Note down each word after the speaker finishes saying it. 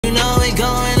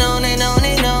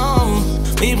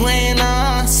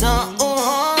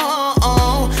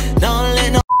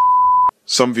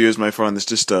Some viewers may find this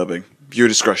disturbing. Viewer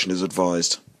discretion is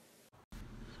advised.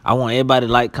 I want everybody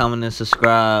to like, comment, and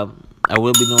subscribe. I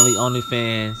will be doing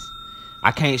OnlyFans.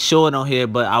 I can't show it on here,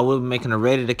 but I will be making a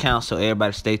Reddit account, so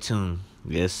everybody stay tuned.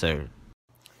 Yes, sir.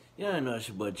 You don't know it's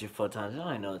your boy Drip 4 times. You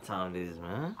don't know what time it is,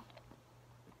 man.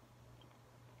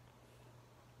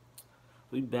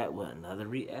 We back with another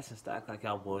reaction stock like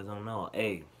y'all boys don't know.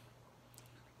 Hey,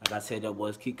 like I said, y'all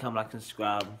boys keep coming, like and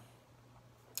subscribe.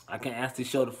 I can't actually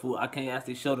show the full. I can't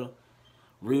actually show the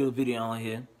real video on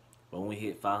here. But when we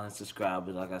hit 500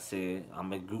 subscribers, like I said, I'm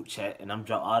make a group chat and I'm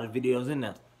drop all the videos in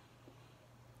there.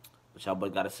 But y'all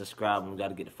boys gotta subscribe and we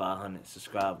gotta get to 500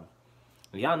 subscribers.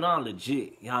 Y'all know I'm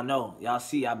legit. Y'all know. Y'all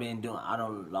see I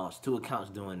done lost 2 accounts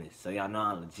doing this. So y'all know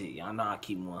I'm legit. Y'all know I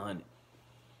keep 100. When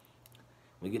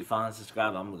we get to 500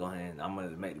 subscribers, I'm gonna go ahead and I'm gonna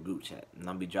make the group chat. And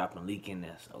I'm gonna be dropping a link in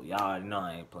there. So y'all already know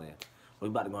I ain't playing. We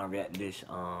about to go and react to this.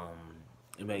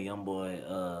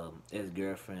 nbayoungboy,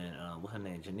 ex-girlfriend, what's her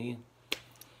name, Jania?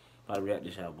 About to react to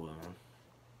this y'all boy, man.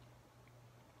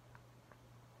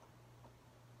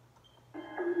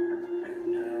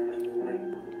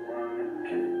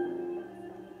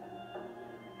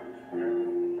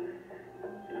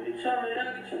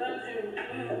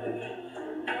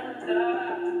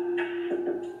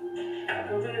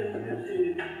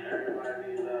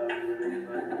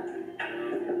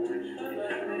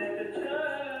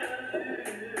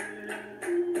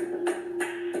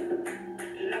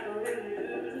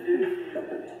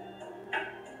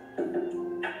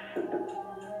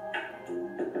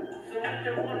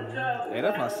 Hey,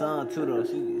 that's my son too, though.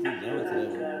 She jamming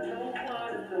to that.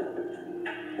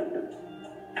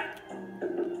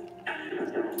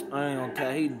 I ain't gonna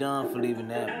care. He done for leaving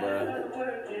that, bro.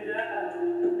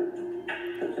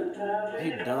 He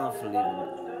done for leaving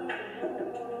it.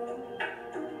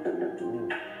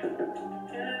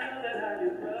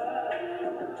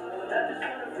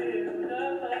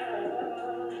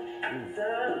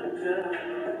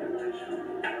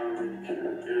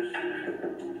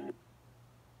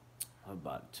 I'm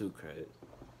about 2 credits.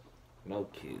 No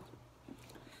kids.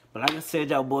 But like I said,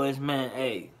 y'all boys, man,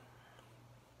 hey.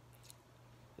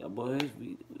 Y'all boys,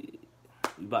 we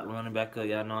about to run it back up.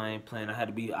 Y'all know I ain't playing.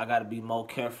 I gotta be more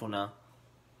careful now.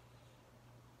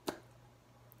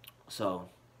 So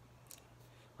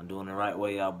I'm doing the right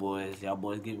way, y'all boys. Y'all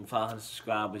boys give me 500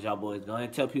 subscribers. Y'all boys go ahead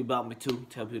and tell people about me too.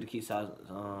 Tell people to keep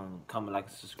comment, like,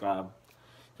 and subscribe.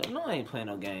 So no, I ain't playing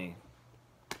no game.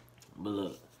 But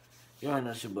look, you already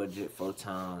know it's your boy Drip 4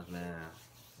 times, man.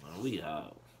 We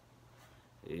out.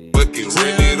 Yeah.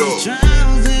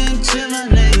 Trials and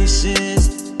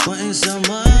tribulations, putting so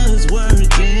much work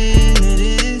in it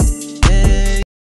is.